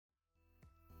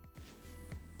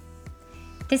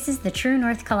This is the True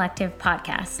North Collective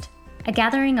podcast, a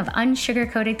gathering of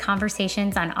unsugar-coated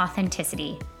conversations on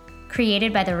authenticity,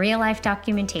 created by the real-life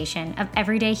documentation of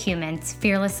everyday humans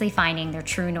fearlessly finding their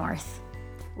true north.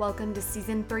 Welcome to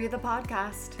season 3 of the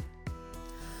podcast.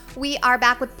 We are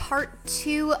back with part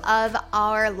 2 of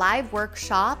our live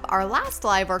workshop, our last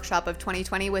live workshop of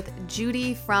 2020 with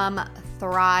Judy from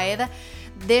Thrive.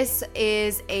 This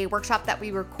is a workshop that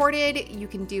we recorded. You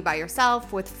can do by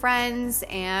yourself, with friends,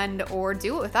 or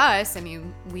do it with us. I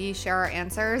mean, we share our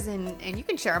answers and you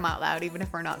can share them out loud even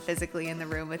if we're not physically in the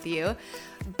room with you.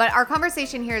 But our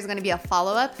conversation here is going to be a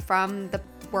follow-up from the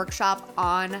workshop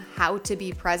on how to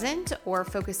be present, or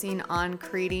focusing on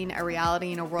creating a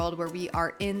reality in a world where we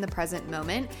are in the present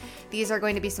moment. These are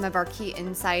going to be some of our key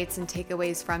insights and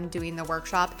takeaways from doing the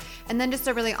workshop. And then just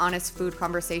a really honest food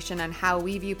conversation on how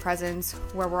we view presence,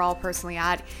 where we're all personally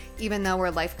at. Even though we're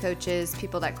life coaches,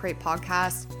 people that create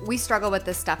podcasts, we struggle with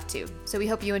this stuff too. So we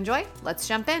hope you enjoy. Let's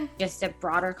jump in. Just a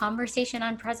broader conversation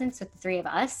on presence with the three of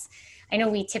us. I know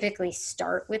we typically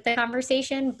start with the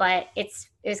conversation, but it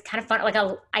was kind of fun.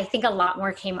 I think a lot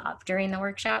more came up during the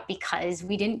workshop because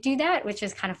we didn't do that, which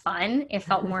is kind of fun. It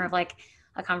felt more of like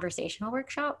a conversational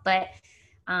workshop. But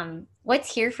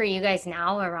what's here for you guys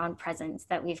now around presence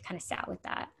that we've kind of sat with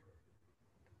that?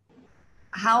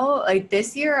 How,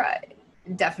 this year,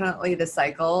 definitely the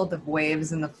cycle, the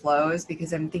waves and the flows,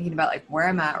 because I'm thinking about where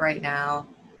I'm at right now,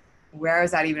 where I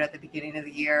was at even at the beginning of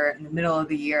the year, in the middle of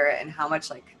the year, and how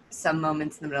much some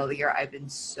moments in the middle of the year I've been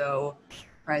so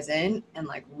present and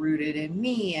rooted in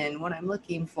me and what I'm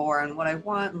looking for and what I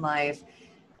want in life,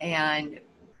 and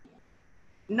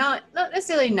not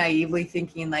necessarily naively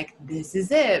thinking this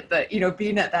is it, but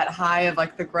being at that high of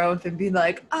the growth and being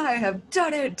I have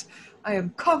done it, I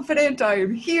am confident, I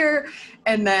am here.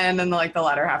 And then in the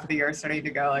latter half of the year starting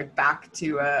to go back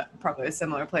to probably a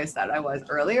similar place that I was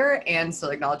earlier, and still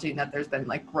acknowledging that there's been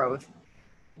growth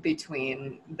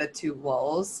between the two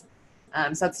lulls. So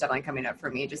that's definitely coming up for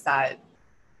me, just that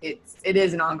it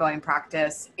is an ongoing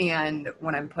practice. And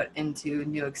when I'm put into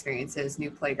new experiences,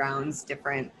 new playgrounds,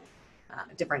 different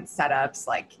setups,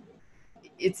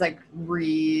 it's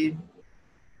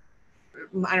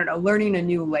learning a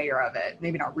new layer of it.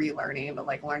 Maybe not relearning, but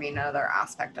learning another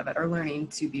aspect of it, or learning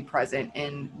to be present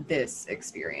in this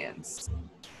experience.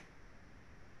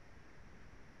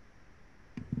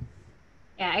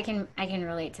 Yeah, I can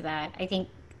relate to that. I think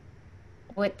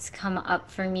what's come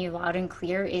up for me loud and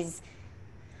clear is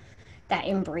that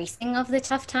embracing of the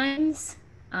tough times.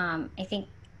 I think,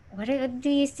 what did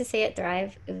we used to say at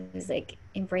Thrive? It was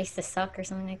embrace the suck or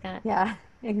something like that. Yeah,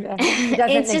 exactly.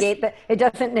 It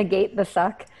doesn't negate the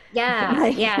suck. Yeah,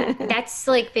 yeah. That's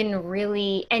been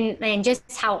really, and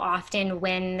just how often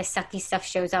when the sucky stuff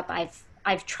shows up,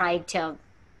 I've tried to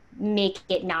make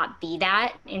it not be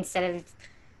that, instead of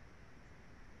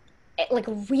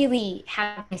really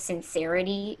having a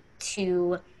sincerity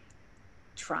to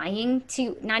trying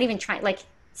to, not even trying,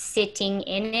 sitting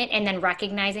in it and then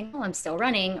recognizing, oh, I'm still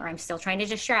running, or I'm still trying to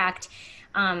distract.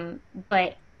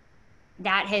 But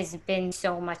that has been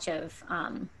so much of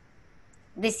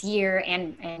this year,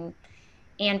 and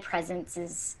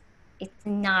presence it's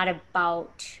not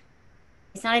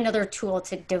another tool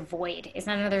to devoid. It's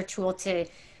not another tool to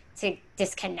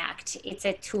disconnect. It's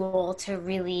a tool to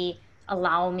really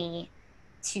allow me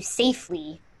to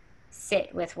safely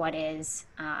sit with what is,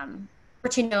 or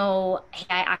to know, hey,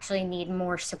 I actually need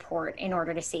more support in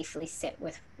order to safely sit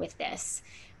with this.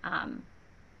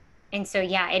 And so,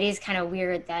 yeah, it is kind of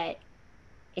weird that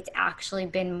it's actually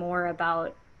been more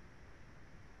about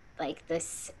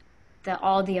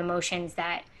all the emotions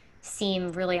that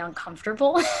seem really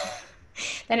uncomfortable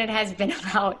than it has been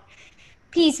about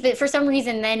peace. But for some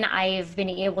reason, then I've been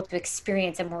able to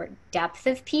experience a more depth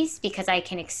of peace, because I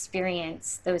can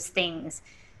experience those things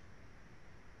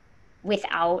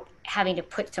without having to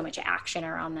put so much action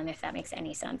around them, if that makes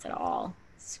any sense at all.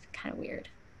 It's kind of weird.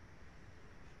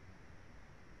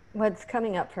 What's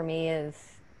coming up for me is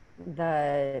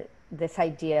this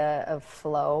idea of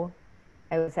flow.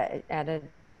 I was at a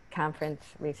conference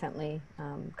recently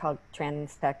called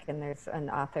TransTech, and there's an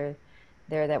author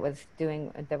there that was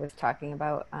talking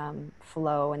about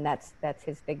flow, and that's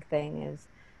his big thing, is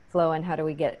flow, and how do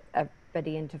we get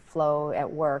everybody into flow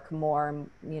at work more,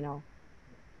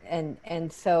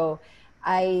 and so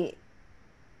I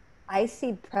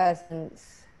see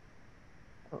presence,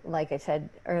 like I said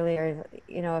earlier,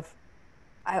 if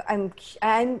I'm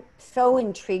so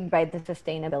intrigued by the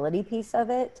sustainability piece of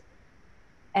it.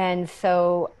 And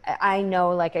so I know,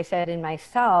 like I said, in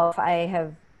myself, I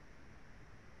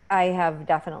have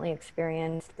definitely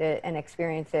experienced it, and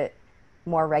experience it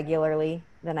more regularly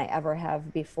than I ever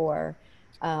have before.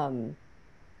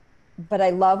 But I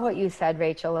love what you said,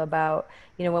 Rachel, about,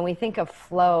 when we think of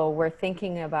flow, we're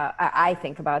thinking about, I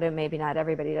think about it, maybe not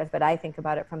everybody does, but I think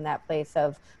about it from that place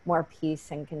of more peace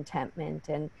and contentment.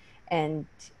 And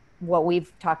what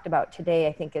we've talked about today,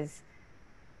 I think, is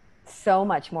so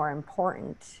much more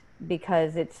important,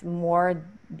 because it's the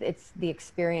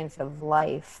experience of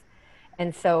life.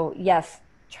 And so, yes,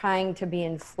 trying to be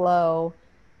in flow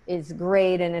is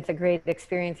great, and it's a great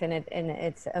experience, and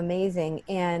it's amazing,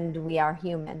 and we are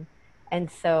human. And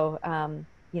so,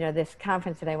 this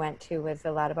conference that I went to was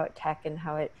a lot about tech and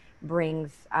how it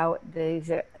brings out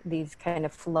these kind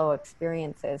of flow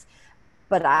experiences.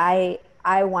 But I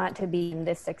want to be in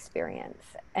this experience,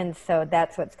 and so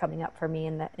that's what's coming up for me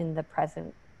in the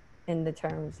present, in the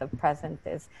terms of present,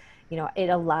 is, it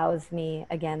allows me,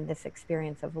 again, this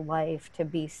experience of life to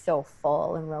be so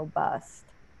full and robust.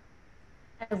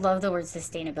 I love the word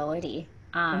sustainability.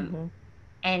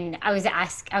 And I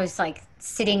was like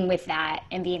sitting with that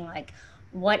and being like,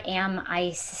 what am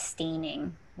I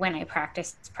sustaining when I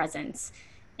practice presence?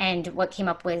 And what came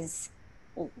up was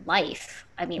life.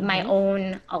 I mean, my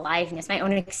own aliveness, my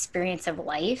own experience of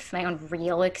life, my own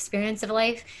real experience of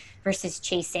life versus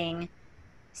chasing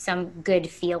some good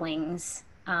feelings.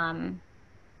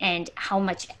 And how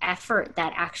much effort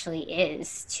that actually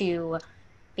is to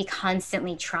be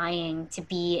constantly trying to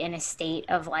be in a state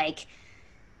of like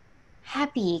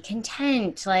happy,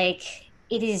 content. Like,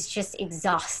 it is just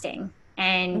exhausting.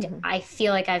 And I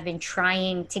feel like I've been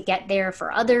trying to get there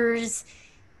for others,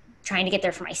 trying to get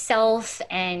there for myself,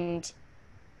 and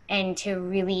to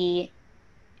really,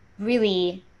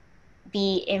 really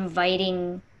be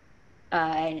inviting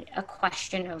a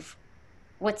question of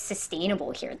what's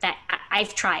sustainable here that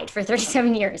I've tried for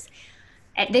 37 years.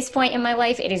 At this point in my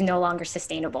life, it is no longer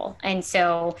sustainable. And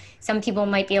so some people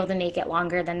might be able to make it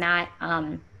longer than that,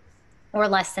 or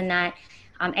less than that.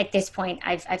 At this point,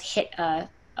 I've hit a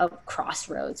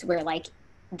crossroads where like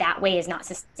that way is not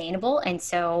sustainable. And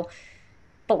so,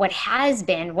 but what has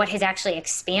actually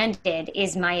expanded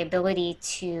is my ability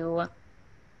to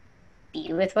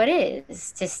be with what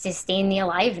is, to sustain the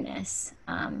aliveness.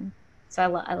 So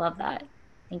I love that.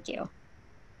 Thank you.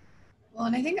 Well,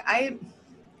 and I think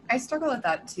I struggle with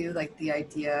that too, like the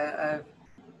idea of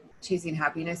chasing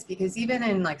happiness, because even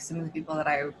in like some of the people that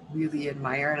I really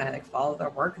admire and I like follow their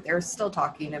work, they're still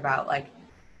talking about like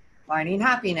finding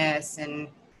happiness and,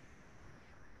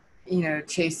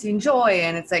 chasing joy.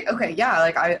 And it's like, okay, yeah,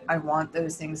 like I want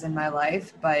those things in my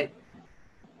life, but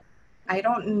I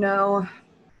don't know.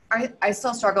 I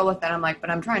still struggle with that. I'm like, but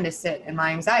I'm trying to sit in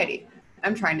my anxiety.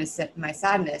 I'm trying to sit in my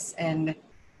sadness. And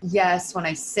yes, when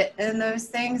I sit in those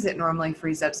things, it normally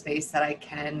frees up space that I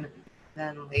can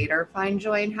then later find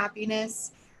joy and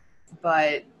happiness,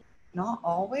 but not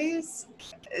always.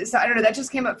 So I don't know, that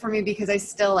just came up for me because I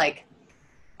still like,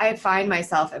 I find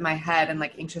myself in my head and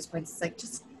like anxious points. It's like,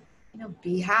 just,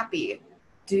 be happy,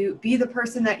 be the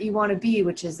person that you want to be,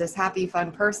 which is this happy,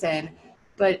 fun person.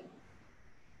 But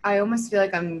I almost feel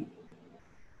like I'm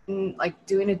like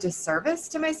doing a disservice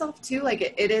to myself too. Like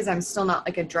it is, I'm still not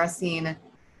like addressing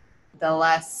the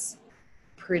less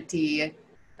pretty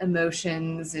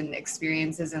emotions and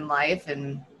experiences in life.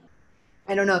 And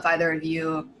I don't know if either of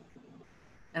you,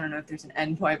 I don't know if there's an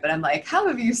end point, but I'm like, how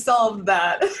have you solved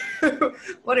that?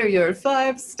 What are your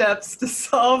 5 steps to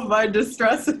solve my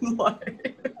distress in life?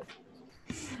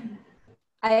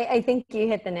 I think you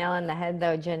hit the nail on the head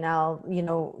though,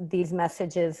 Janelle. These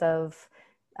messages of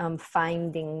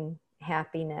finding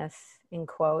happiness in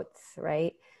quotes,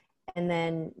 right? And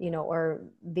then, or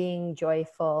being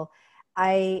joyful.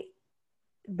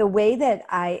 The way that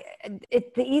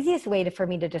the easiest way for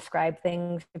me to describe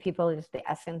things to people is the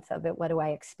essence of it. What do I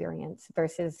experience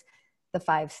versus the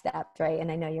 5 steps, right?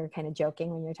 And I know you're kind of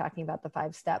joking when you're talking about the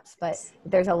 5 steps, but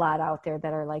there's a lot out there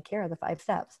that are like, here are the 5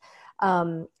 steps.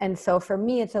 And so for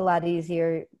me, it's a lot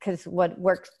easier because what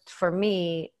works for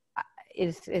me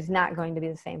is not going to be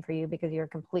the same for you, because you're a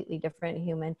completely different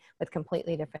human with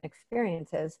completely different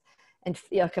experiences and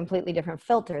a completely different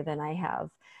filter than I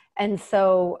have. And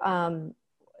so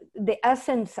the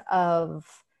essence of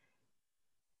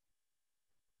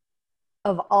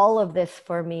all of this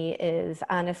for me is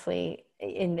honestly,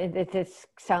 and it just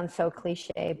sounds so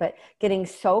cliche, but getting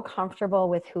so comfortable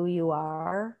with who you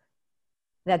are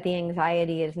that the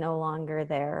anxiety is no longer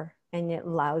there, and it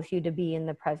allows you to be in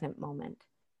the present moment.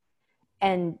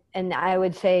 And I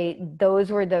would say those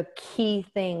were the key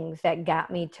things that got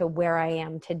me to where I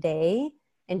am today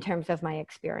in terms of my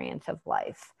experience of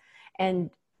life.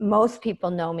 And most people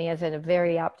know me as a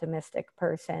very optimistic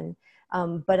person,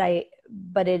 but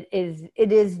it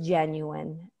is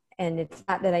genuine. And it's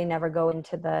not that I never go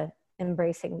into the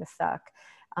embracing the suck,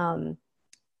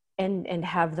 and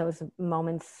have those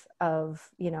moments of,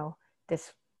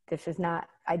 this is not,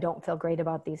 I don't feel great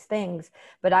about these things.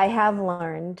 But I have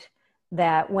learned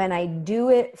that when I do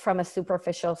it from a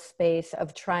superficial space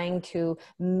of trying to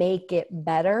make it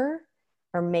better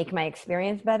or make my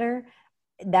experience better,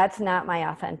 that's not my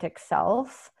authentic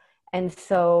self. And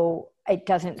so it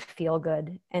doesn't feel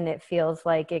good. And it feels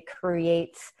like it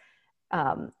creates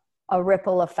a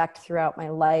ripple effect throughout my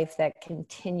life that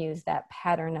continues that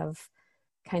pattern of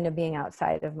kind of being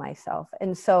outside of myself.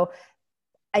 And so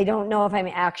I don't know if I'm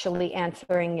actually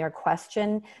answering your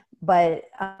question, but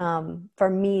for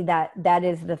me, that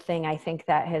is the thing I think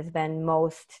that has been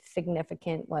most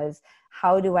significant, was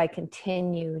how do I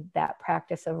continue that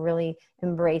practice of really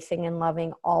embracing and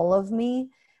loving all of me?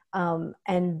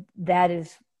 And that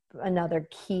is another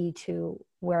key to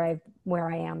where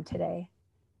I am today.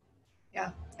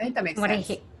 Yeah, I think that makes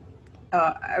sense.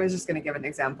 I was just going to give an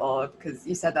example, because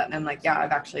you said that and I'm like, yeah,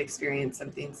 I've actually experienced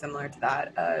something similar to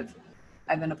that.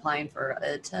 I've been applying for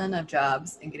a ton of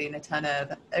jobs and getting a ton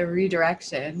of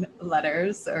redirection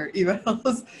letters or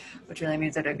emails, which really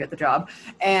means I didn't get the job.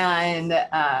 And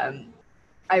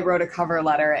I wrote a cover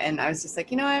letter and I was just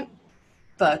like, you know what?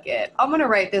 Fuck it. I'm going to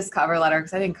write this cover letter,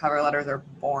 because I think cover letters are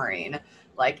boring.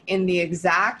 Like in the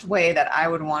exact way that I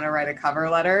would want to write a cover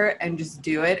letter, and just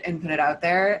do it and put it out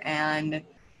there. And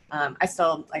I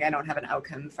still, I don't have an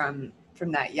outcome from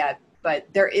that yet, but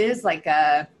there is like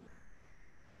a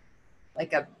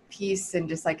piece and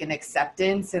just like an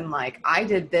acceptance, and I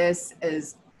did this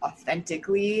as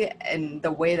authentically and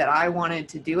the way that I wanted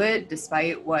to do it,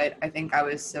 despite what I think I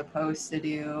was supposed to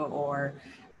do, or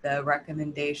the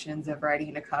recommendations of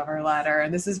writing a cover letter.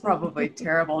 And this is probably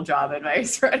terrible job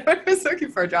advice for anyone who's looking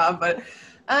for a job, but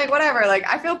I'm like, whatever,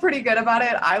 I feel pretty good about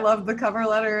it. I love the cover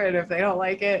letter, and if they don't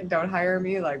like it, don't hire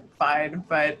me, fine.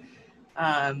 But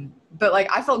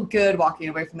I felt good walking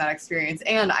away from that experience,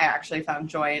 and I actually found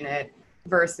joy in it,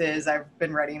 versus I've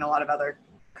been writing a lot of other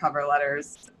cover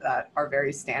letters that are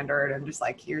very standard and just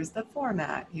here's the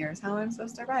format, here's how I'm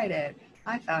supposed to write it.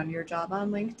 I found your job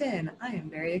on LinkedIn. I am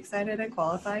very excited and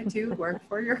qualified to work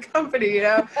for your company,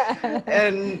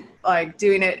 and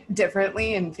doing it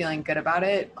differently and feeling good about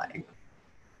it.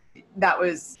 That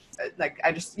was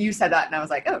you said that and I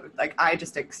was like, oh, I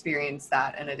just experienced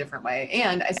that in a different way.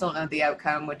 And I still don't know the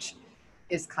outcome, which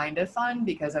is kind of fun,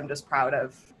 because I'm just proud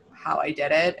of how I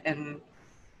did it. And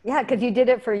yeah, because you did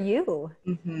it for you.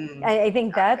 Mm-hmm. I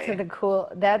think that's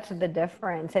the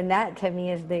difference. And that to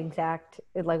me is the exact,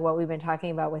 what we've been talking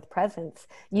about with presence.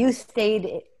 You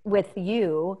stayed with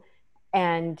you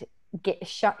and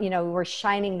we're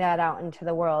shining that out into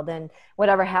the world, and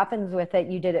whatever happens with it,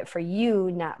 you did it for you,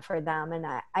 not for them. And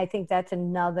I think that's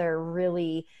another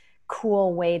really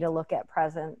cool way to look at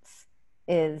presence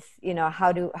is,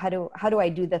 how do I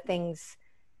do the things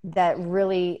that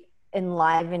really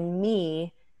enliven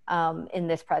me in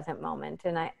this present moment?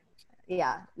 And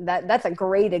that's a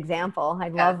great example. I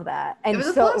love that. And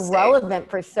so relevant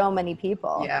for so many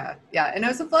people. Yeah. Yeah. And it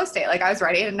was a flow state. I was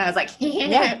writing and I was like,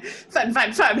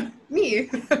 fun, me.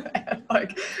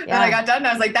 And I got done and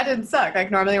I was like, that didn't suck.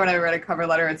 Normally when I write a cover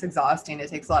letter, it's exhausting. It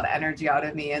takes a lot of energy out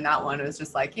of me. And that one was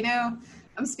just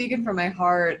I'm speaking from my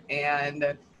heart, and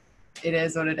it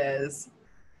is what it is.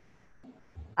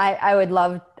 I would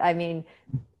love, I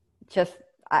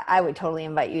would totally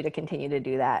invite you to continue to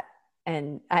do that.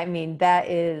 And that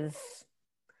is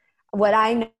what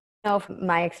I know from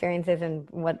my experiences and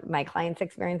what my clients'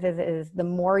 experiences is, the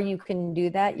more you can do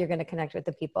that, you're going to connect with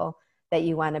the people that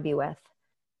you want to be with.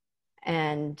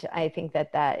 And I think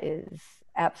that is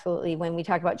absolutely, when we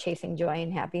talk about chasing joy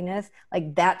and happiness,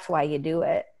 that's why you do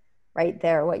it right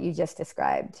there, what you just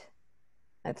described.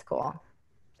 That's cool.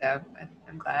 Yeah,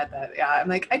 I'm glad that, I'm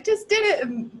I just did it,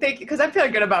 and thank you, because I'm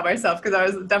feeling good about myself, because I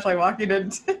was definitely walking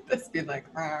into this being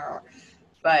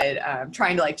but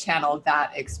trying to channel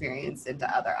that experience into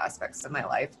other aspects of my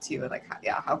life too, and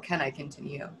how can I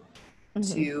continue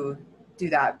to do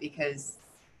that, because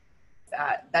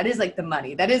that is the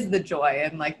money, that is the joy,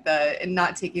 and and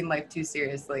not taking life too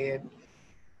seriously,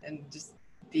 and just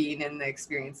being in the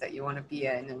experience that you want to be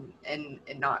in,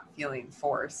 and not feeling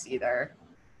forced either.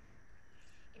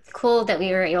 It's cool that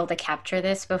we were able to capture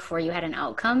this before you had an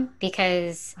outcome,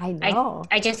 because I know.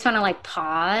 I just want to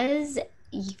pause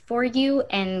for you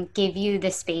and give you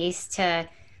the space to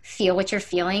feel what you're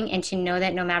feeling, and to know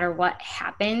that no matter what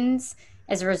happens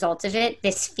as a result of it,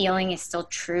 this feeling is still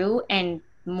true and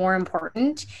more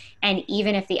important. And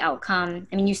even if the outcome,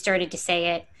 you started to say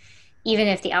it, even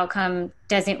if the outcome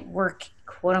doesn't work,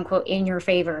 quote unquote, in your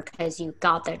favor because you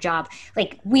got the job.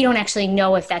 Like, we don't actually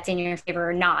know if that's in your favor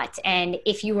or not. And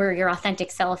if you were your authentic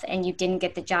self and you didn't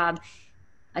get the job,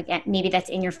 again, maybe that's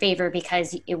in your favor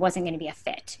because it wasn't going to be a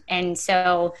fit. And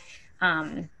so,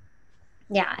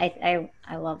 yeah, I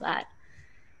love that.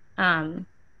 I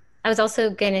was also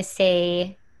going to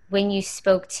say, when you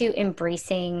spoke to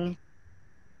embracing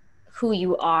who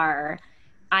you are,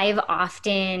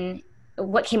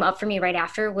 what came up for me right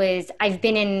after was I've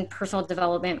been in personal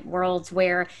development worlds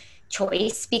where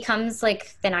choice becomes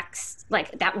like the next,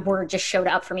 like that word just showed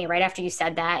up for me right after you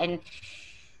said that. And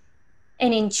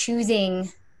in choosing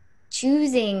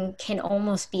can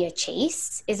almost be a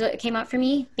chase is what came up for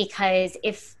me, because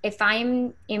if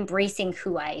I'm embracing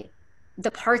the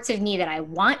parts of me that I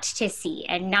want to see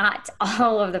and not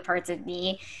all of the parts of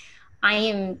me, I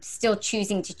am still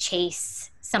choosing to chase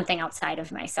something outside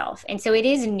of myself. And so it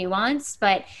is nuanced,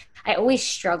 but I always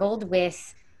struggled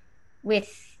with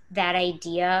that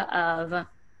idea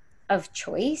of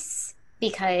choice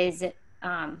because,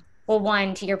 well,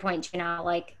 one, to your point, Janelle,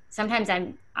 like sometimes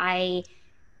I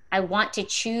want to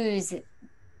choose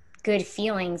good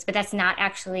feelings, but that's not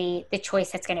actually the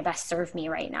choice that's going to best serve me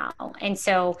right now. And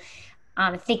so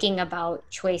thinking about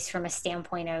choice from a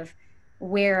standpoint of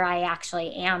where I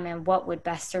actually am and what would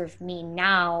best serve me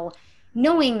now,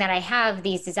 knowing that I have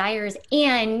these desires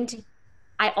and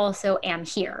I also am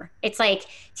here. It's like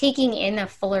taking in a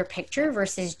fuller picture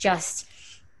versus just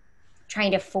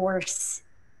trying to force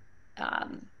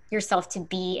yourself to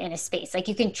be in a space. Like,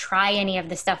 you can try any of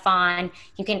the stuff on,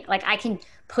 I can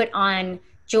put on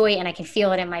joy and I can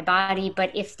feel it in my body,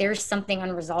 but if there's something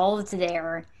unresolved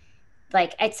there,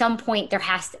 like at some point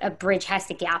a bridge has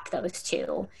to gap those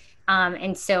two.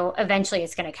 And so eventually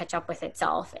it's going to catch up with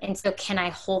itself. And so can I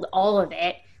hold all of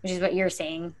it, which is what you're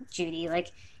saying, Judy,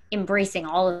 like embracing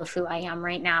all of who I am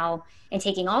right now and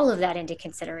taking all of that into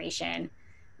consideration.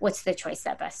 What's the choice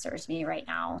that best serves me right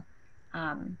now?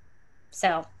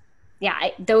 So yeah,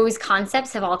 those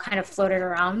concepts have all kind of floated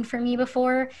around for me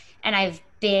before. And I've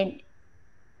been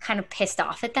kind of pissed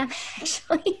off at them,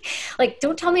 actually. Like,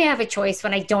 don't tell me I have a choice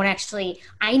when I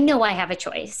know I have a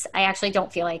choice. I actually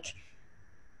don't feel like,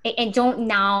 and don't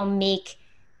now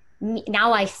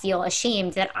I feel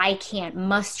ashamed that I can't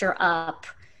muster up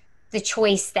the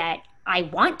choice that I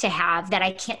want to have, that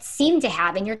I can't seem to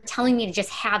have. And you're telling me to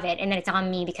just have it. And then it's on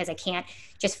me because I can't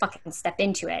just fucking step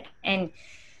into it. And,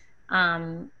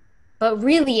 but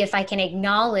really, if I can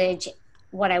acknowledge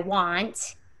what I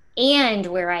want and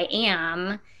where I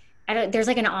am, there's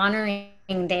like an honoring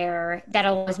there that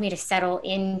allows me to settle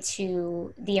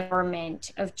into the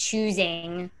environment of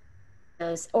choosing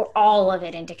those or all of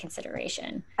it into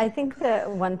consideration. I think the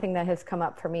one thing that has come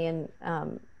up for me, and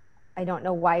I don't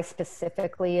know why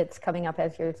specifically it's coming up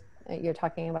as you're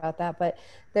talking about that, but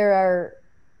there are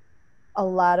a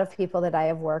lot of people that I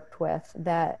have worked with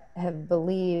that have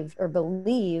believe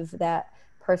that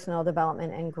personal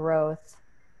development and growth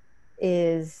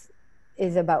is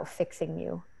about fixing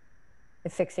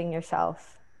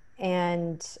yourself.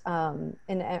 And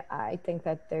I think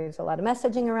that there's a lot of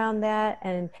messaging around that.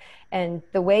 And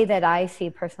the way that I see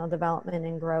personal development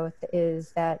and growth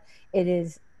is that it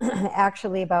is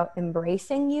actually about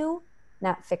embracing you,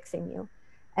 not fixing you.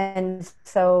 And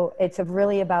so it's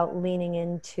really about leaning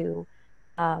into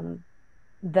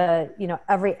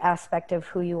every aspect of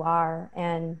who you are.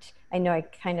 And I know I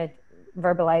kind of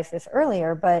verbalized this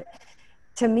earlier, but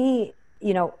to me,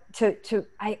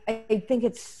 I think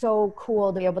it's so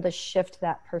cool to be able to shift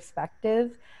that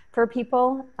perspective for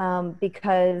people,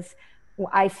 because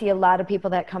I see a lot of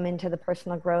people that come into the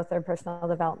personal growth or personal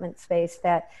development space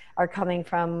that are coming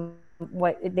from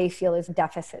what they feel is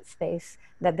deficit space,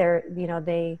 that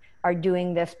they are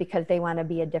doing this because they want to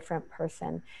be a different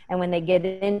person. And when they get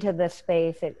into this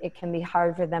space, it can be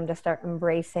hard for them to start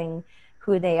embracing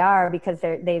who they are because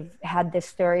they've had this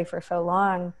story for so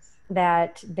long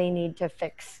that they need to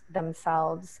fix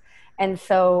themselves. And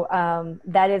so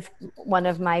that is one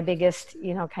of my biggest,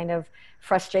 kind of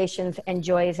frustrations and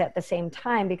joys at the same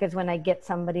time, because when I get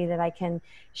somebody that I can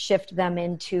shift them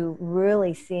into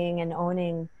really seeing and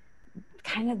owning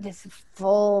kind of this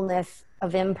fullness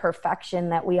of imperfection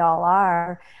that we all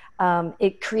are,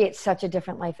 it creates such a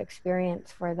different life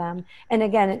experience for them. And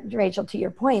again, Rachel, to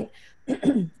your point,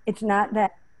 it's not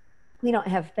that we don't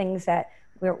have things that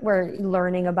we're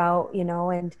learning about,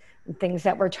 and things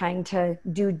that we're trying to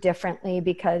do differently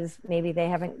because maybe they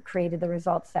haven't created the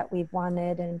results that we've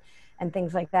wanted and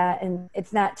things like that. And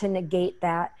it's not to negate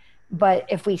that, but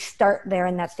if we start there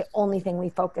and that's the only thing we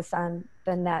focus on,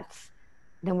 then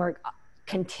we're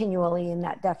continually in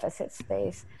that deficit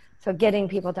space. So getting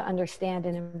people to understand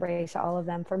and embrace all of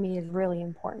them for me is really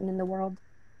important in the world.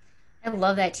 I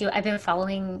love that too. I've been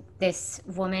following this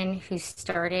woman who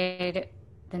started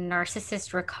the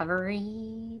Narcissist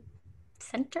Recovery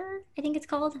Center, I think it's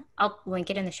called. I'll link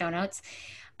it in the show notes.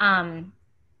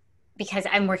 Because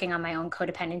I'm working on my own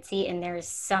codependency, and there's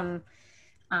some,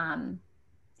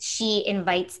 she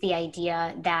invites the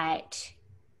idea that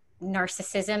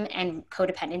narcissism and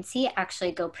codependency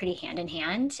actually go pretty hand in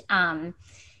hand.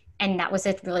 And that was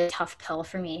a really tough pill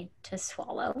for me to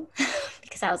swallow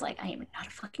because I was like, I am not a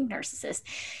fucking narcissist.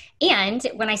 And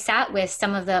when I sat with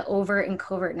some of the overt and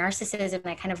covert narcissism,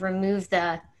 I kind of removed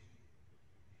I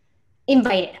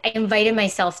invited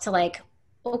myself to like,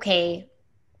 okay,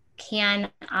 can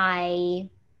I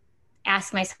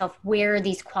ask myself where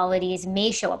these qualities may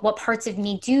show up? What parts of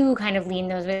me do kind of lean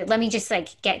those ways? Let me just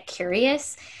like get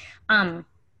curious.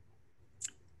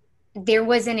 There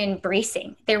was an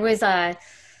embracing. There was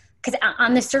because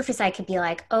on the surface, I could be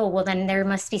like, oh, well, then there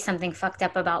must be something fucked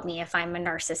up about me if I'm a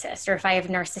narcissist, or if I have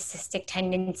narcissistic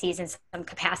tendencies in some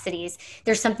capacities.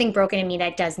 There's something broken in me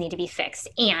that does need to be fixed.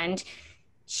 And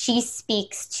she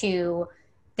speaks to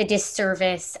the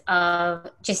disservice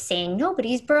of just saying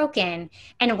nobody's broken.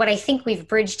 And what I think we've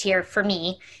bridged here for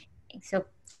me, so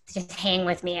just hang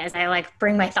with me as I like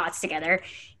bring my thoughts together,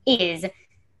 is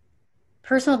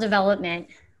personal development,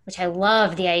 which I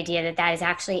love the idea that that is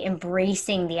actually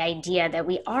embracing the idea that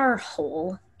we are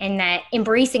whole, and that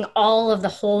embracing all of the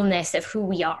wholeness of who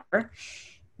we are,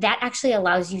 that actually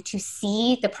allows you to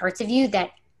see the parts of you that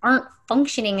aren't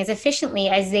functioning as efficiently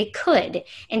as they could.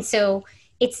 And so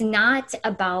it's not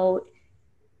about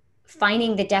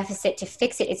finding the deficit to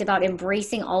fix it. It's about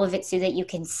embracing all of it so that you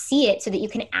can see it, so that you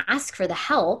can ask for the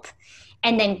help,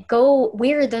 and then go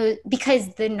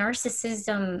because the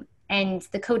narcissism and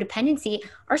the codependency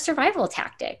are survival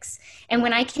tactics. And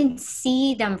when I can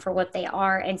see them for what they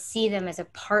are and see them as a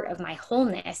part of my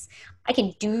wholeness, I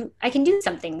can do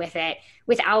something with it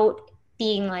without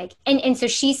being like, and so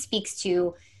she speaks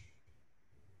to,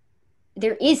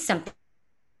 there is something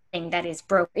that is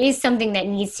broken, is something that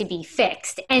needs to be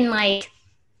fixed. And like,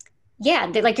 yeah,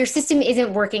 like your system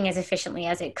isn't working as efficiently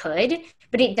as it could,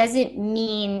 but it doesn't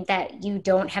mean that you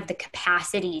don't have the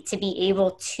capacity to be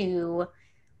able to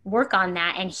work on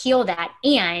that and heal that.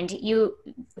 And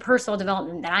personal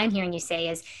development that I'm hearing you say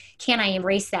is, can I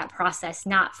embrace that process,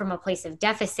 not from a place of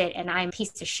deficit and I'm a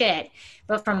piece of shit,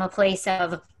 but from a place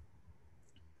of,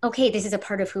 okay, this is a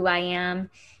part of who I am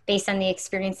based on the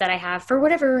experience that I have for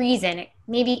whatever reason.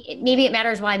 Maybe it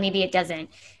matters why, maybe it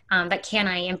doesn't. But can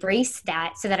I embrace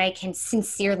that so that I can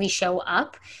sincerely show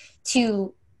up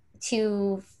to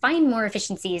find more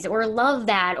efficiencies, or love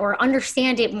that, or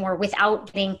understand it more without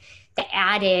getting the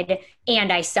added,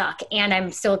 and I suck, and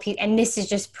I'm still a piece, and this is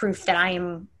just proof that I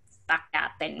am fucked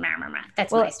up, and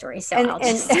that's my story. So I'll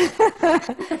just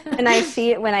and I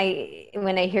see it when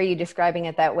I hear you describing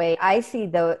it that way. I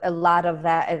see a lot of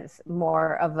that as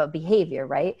more of a behavior,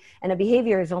 right? And a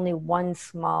behavior is only one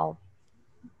small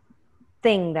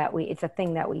thing it's a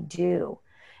thing that we do.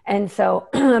 And so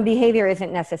behavior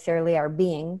isn't necessarily our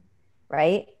being,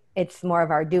 right? It's more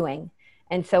of our doing.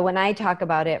 And so when I talk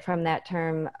about it from that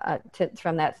term,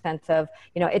 from that sense of,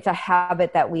 it's a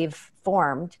habit that we've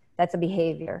formed, that's a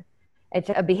behavior.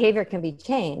 A behavior can be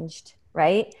changed,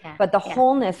 right? Yeah, but the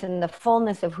wholeness and the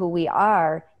fullness of who we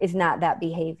are is not that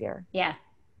behavior. Yeah,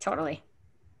 totally.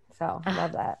 So I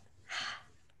love that.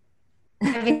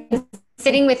 I've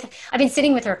been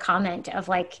sitting with her comment of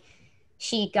like,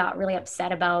 she got really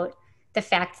upset about the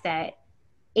fact that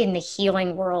in the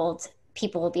healing world,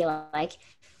 people will be like,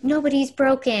 nobody's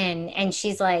broken. And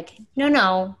she's like,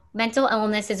 no, mental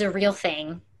illness is a real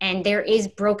thing. And there is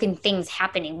broken things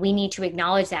happening. We need to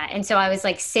acknowledge that. And so I was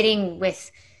like sitting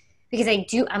with, because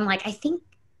I'm like, I think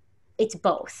it's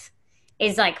both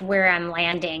is like where I'm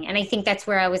landing. And I think that's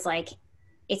where I was like,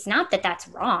 it's not that that's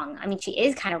wrong. I mean, she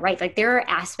is kind of right. Like there are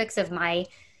aspects of my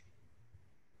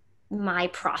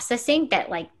processing that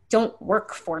like don't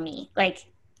work for me. Like,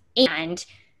 and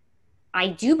I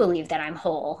do believe that I'm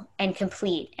whole and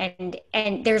complete. And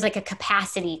there's like a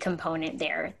capacity component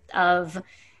there of,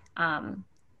 I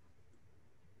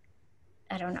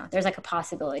don't know, there's like a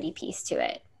possibility piece to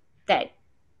it that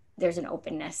there's an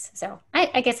openness. So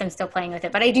I guess I'm still playing with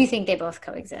it, but I do think they both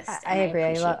coexist. I agree.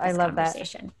 I love that.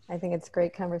 I think it's a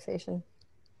great conversation.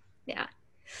 Yeah.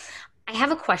 I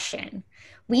have a question.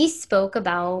 We spoke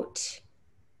about,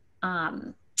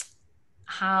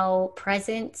 how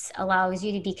presence allows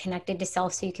you to be connected to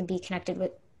self so you can be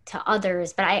connected to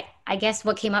others. But I guess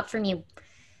what came up for me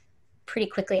pretty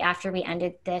quickly after we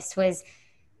ended this was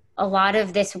a lot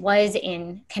of this was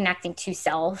in connecting to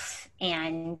self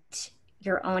and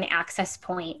your own access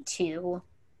point to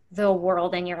the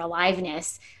world and your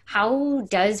aliveness. How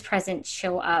does presence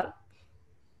show up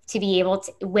to be able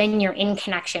to, when you're in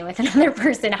connection with another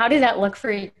person? How does that look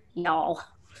for y'all?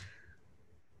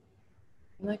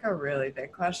 Like a really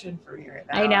big question for me right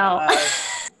now. I know.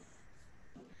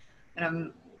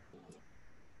 And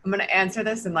I'm going to answer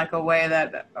this in like a way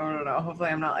that, I don't know, hopefully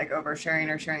I'm not like oversharing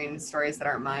or sharing stories that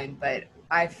aren't mine, but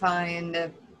I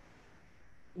find,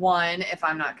 one, if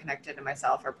I'm not connected to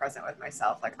myself or present with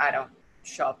myself, like I don't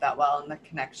show up that well and the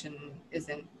connection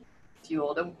isn't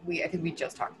fueled. And I think we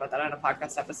just talked about that on a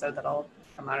podcast episode that'll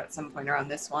come out at some point around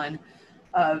this one,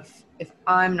 of if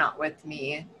I'm not with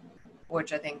me,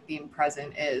 which I think being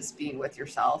present is being with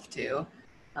yourself too,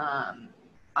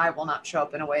 I will not show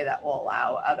up in a way that will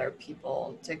allow other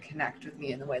people to connect with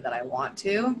me in the way that I want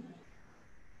to.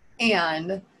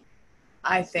 And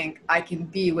I think I can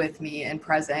be with me and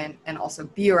present and also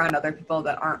be around other people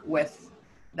that aren't with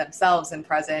themselves and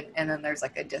present. And then there's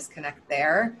like a disconnect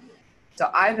there.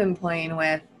 So I've been playing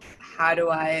with, how do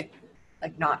I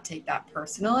like not take that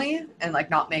personally and like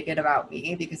not make it about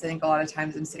me? Because I think a lot of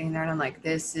times I'm sitting there and I'm like,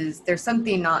 there's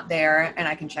something not there. And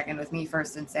I can check in with me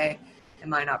first and say,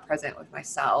 am I not present with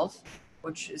myself?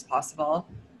 Which is possible.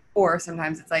 Or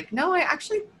sometimes it's like, no, I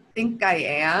actually think I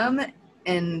am.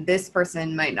 And this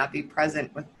person might not be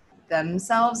present with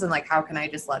themselves. And like, how can I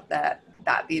just let that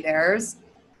be theirs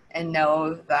and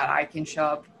know that I can show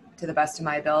up to the best of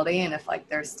my ability? And if like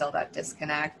there's still that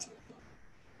disconnect,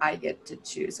 I get to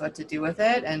choose what to do with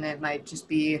it. And it might just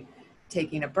be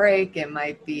taking a break. It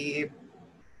might be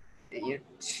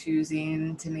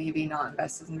choosing to maybe not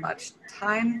invest as much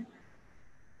time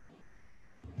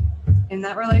in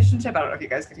that relationship. I don't know if you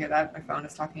guys could hear that. My phone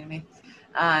is talking to me.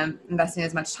 Investing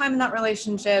as much time in that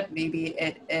relationship. Maybe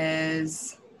it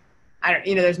is,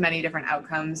 there's many different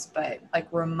outcomes, but like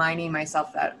reminding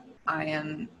myself that I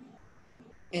am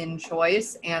in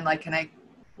choice and like, can I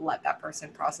let that person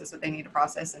process what they need to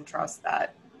process and trust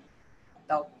that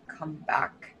they'll come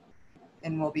back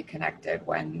and we'll be connected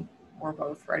when we're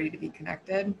both ready to be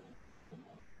connected.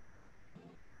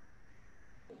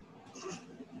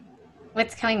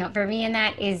 What's coming up for me in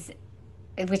that is,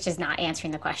 which is not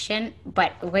answering the question,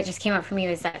 but what just came up for me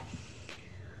was that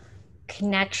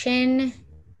connection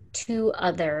to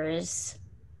others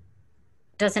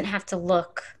doesn't have to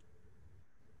look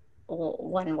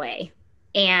one way.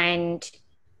 And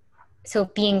so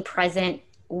being present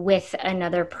with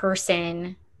another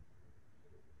person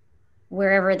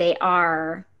wherever they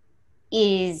are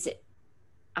is,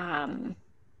 I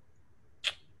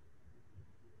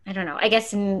don't know. I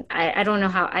guess I don't know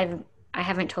how I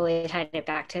haven't totally tied it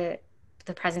back to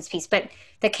the presence piece, but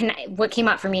what came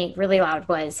up for me really loud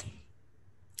was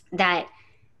that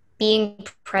being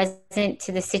present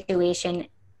to the situation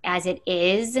as it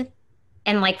is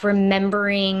and like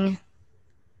remembering,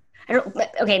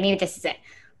 maybe this is it.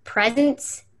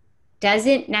 Presence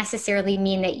doesn't necessarily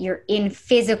mean that you're in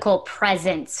physical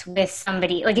presence with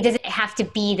somebody. Like it doesn't have to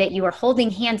be that you are holding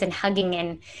hands and hugging,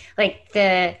 and like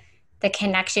the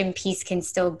connection piece can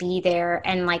still be there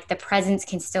and like the presence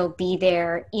can still be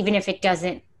there, even if it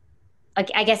doesn't,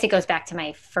 like, I guess it goes back to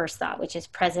my first thought, which is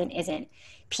present isn't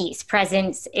peace.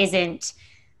 Presence isn't,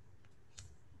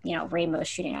 rainbows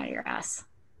shooting out of your ass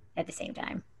at the same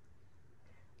time.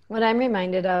 What I'm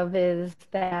reminded of is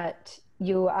that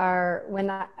you are,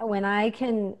 when I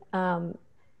can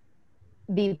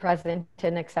be present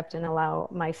and accept and allow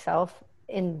myself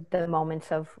in the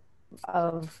moments of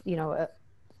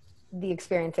the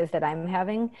experiences that I'm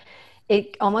having,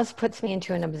 it almost puts me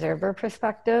into an observer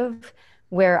perspective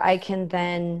where I can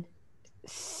then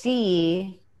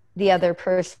see the other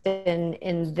person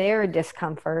in their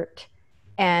discomfort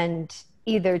and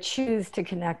either choose to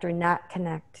connect or not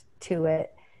connect to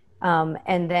it.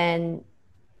 And then,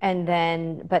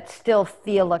 but still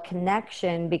feel a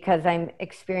connection because I'm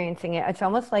experiencing it. It's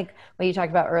almost like what you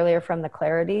talked about earlier from the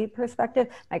clarity perspective.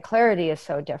 My clarity is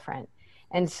so different.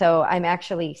 And so I'm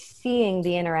actually seeing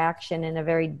the interaction from a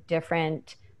very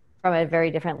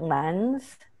different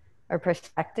lens or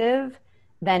perspective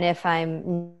than if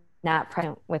I'm not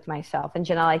present with myself. And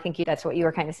Janelle, I think that's what you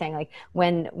were kind of saying, like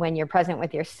when you're present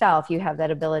with yourself, you have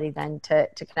that ability then to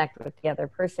connect with the other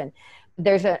person.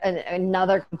 There's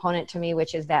another component to me,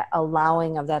 which is that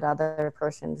allowing of that other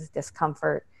person's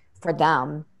discomfort for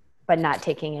them, but not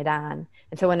taking it on.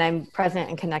 And so when I'm present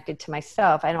and connected to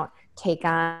myself, I don't take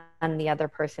on the other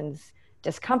person's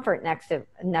discomfort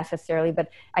necessarily, but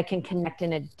I can connect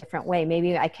in a different way.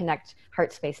 Maybe I connect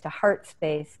heart space to heart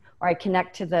space, or I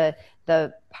connect to the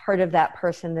part of that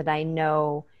person that I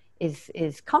know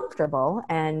is comfortable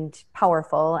and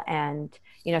powerful, and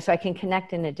so I can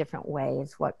connect in a different way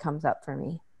is what comes up for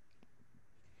me.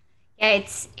 Yeah,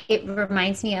 it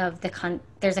reminds me of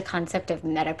there's a concept of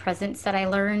meta presence that I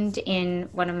learned in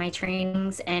one of my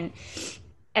trainings, and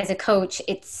as a coach,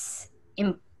 it's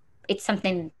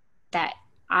something that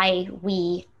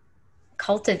we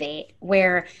cultivate,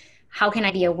 where how can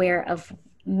I be aware of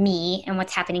me and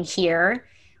what's happening here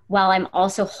while I'm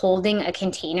also holding a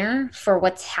container for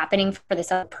what's happening for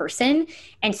this other person.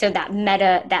 And so that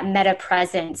meta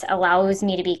presence allows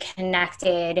me to be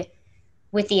connected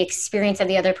with the experience of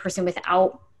the other person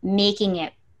without making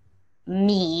it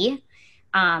me,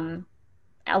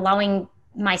 allowing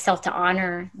myself to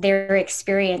honor their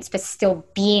experience, but still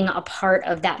being a part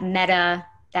of that meta,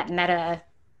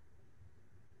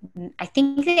 I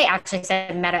think they actually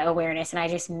said meta awareness, and I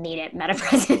just made it meta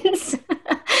presence,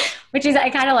 which is, I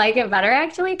kind of like it better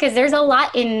actually, because there's a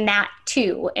lot in that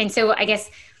too. And so I guess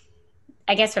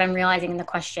what I'm realizing in the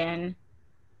question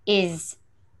is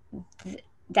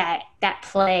that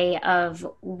play of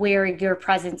where your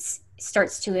presence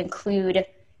starts to include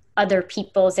other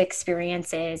people's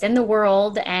experiences in the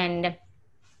world and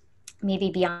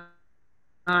maybe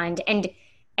beyond, and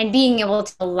being able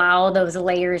to allow those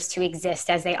layers to exist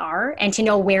as they are and to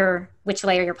know which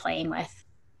layer you're playing with.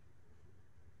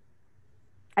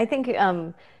 I think,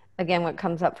 again, what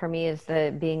comes up for me is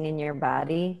the being in your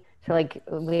body. So like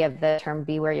we have the term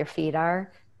 "be where your feet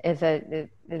are." It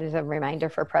is a reminder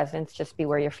for presence. Just be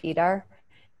where your feet are,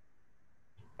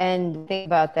 and think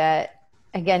about that.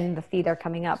 Again, the feet are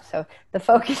coming up. So the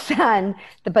focus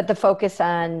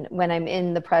on when I'm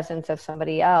in the presence of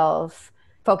somebody else,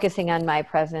 focusing on my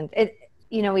presence.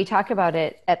 We talk about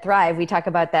it at Thrive. We talk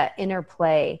about that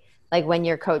interplay. Like when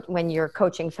you're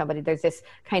coaching somebody, there's this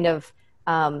kind of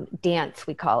dance,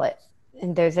 we call it.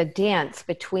 And there's a dance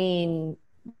between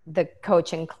the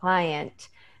coach and client.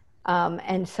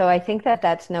 And so I think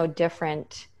that's no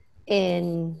different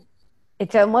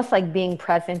it's almost like being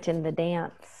present in the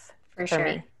dance. For sure.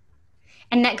 Me.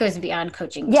 And that goes beyond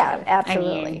coaching too. Yeah,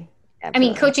 absolutely. I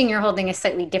mean, coaching, you're holding a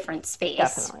slightly different space.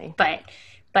 Definitely.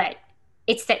 But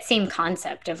it's that same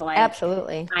concept of like,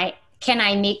 absolutely. Can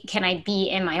I be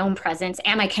in my own presence?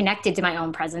 Am I connected to my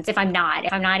own presence? If I'm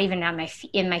not even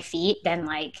in my feet, then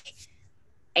like,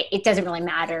 it doesn't really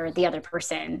matter the other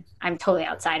person. I'm totally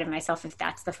outside of myself if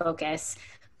that's the focus.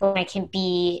 But when I can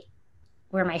be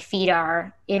where my feet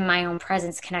are in my own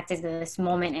presence, connected to this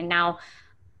moment. And now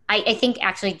I think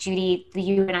actually, Judy,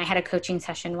 you and I had a coaching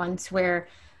session once where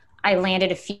I landed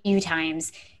a few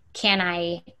times. Can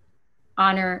I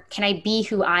be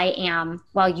who I am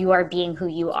while you are being who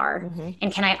you are? Mm-hmm.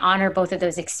 And can I honor both of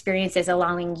those experiences,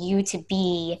 allowing you to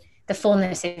be the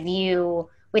fullness of you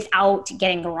without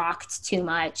getting rocked too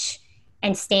much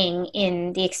and staying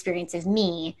in the experience of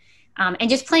me, and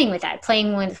just playing with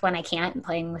when I can't and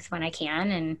playing with when I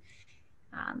can.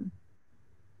 And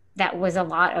that was a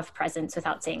lot of presence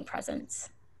without saying presence.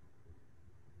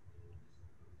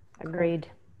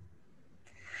 Agreed.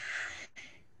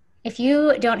 If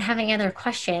you don't have any other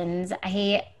questions,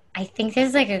 I think this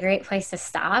is like a great place to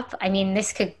stop. I mean,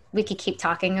 we could keep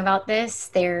talking about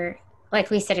this. Like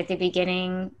we said at the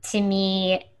beginning, to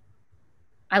me,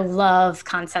 I love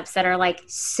concepts that are like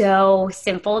so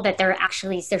simple that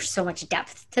there's so much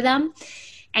depth to them.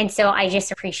 And so I just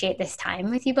appreciate this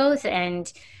time with you both.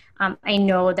 And I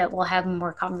know that we'll have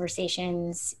more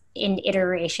conversations in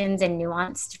iterations and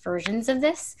nuanced versions of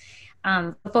this.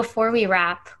 But before we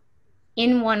wrap,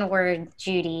 in one word,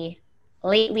 Judy,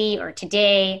 lately or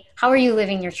today, how are you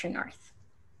living your true north?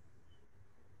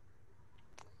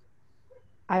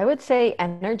 I would say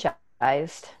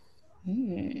energized.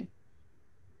 Janelle,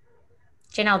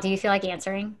 do you feel like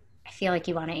answering? I feel like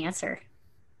you want to answer.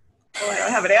 Well, I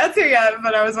don't have an answer yet,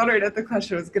 but I was wondering if the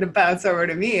question was going to bounce over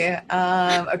to me.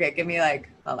 Okay, give me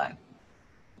hold on.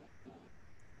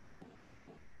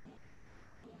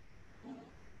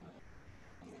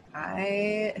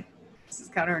 This is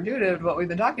counterintuitive to what we've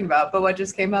been talking about, but what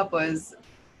just came up was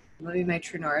living my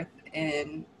true north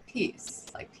in peace,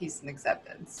 like peace and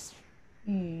acceptance.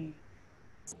 And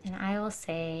I will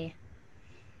say,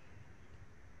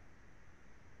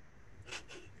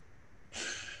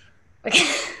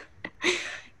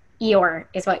 Eeyore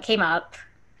is what came up.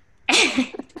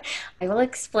 I will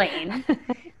explain.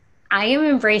 I am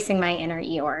embracing my inner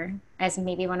Eeyore as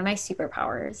maybe one of my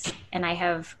superpowers, and I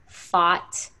have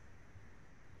fought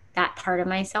that part of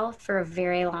myself for a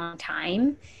very long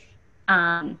time,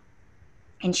 and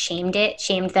shamed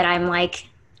that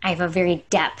I have a very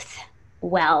depth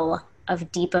well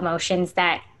of deep emotions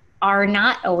that are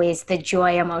not always the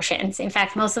joy emotions. In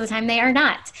fact, most of the time they are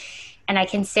not. And I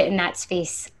can sit in that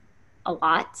space a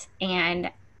lot.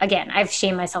 And again, I've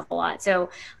shamed myself a lot. So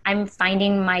I'm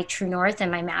finding my true north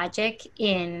and my magic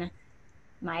in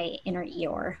my inner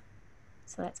Eeyore.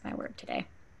 So that's my word today.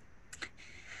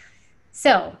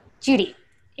 So, Judy,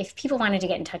 if people wanted to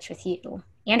get in touch with you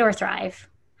and or Thrive,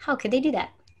 how could they do that?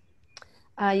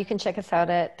 You can check us out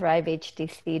at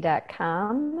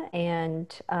thrivehdc.com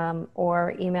and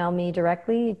or email me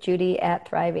directly,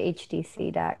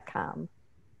 judy@thrivehdc.com.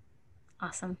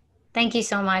 Awesome. Thank you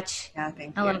so much. Yeah,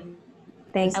 thank you.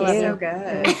 Thank you. So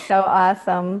good. It's so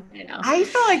awesome. I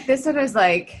feel like this one was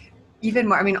like even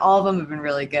more. I mean, all of them have been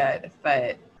really good,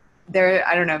 but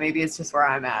I don't know, maybe it's just where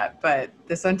I'm at, but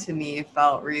this one to me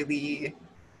felt really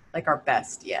like our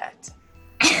best yet.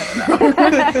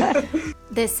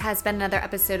 This has been another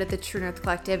episode of the True North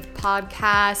Collective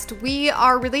podcast. We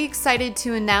are really excited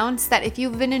to announce that if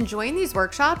you've been enjoying these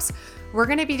workshops, we're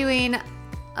going to be doing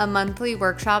a monthly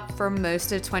workshop for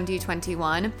most of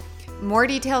 2021. More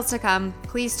details to come.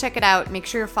 Please check it out. Make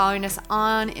sure you're following us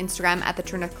on Instagram at the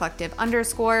True North Collective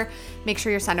 _. Make sure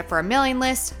you're signed up for our mailing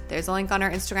list. There's a link on our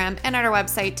Instagram and on our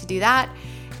website to do that.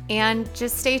 And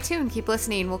just stay tuned. Keep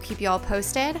listening. We'll keep you all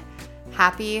posted.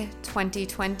 Happy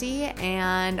 2020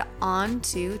 and on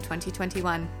to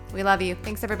 2021. We love you.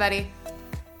 Thanks, everybody.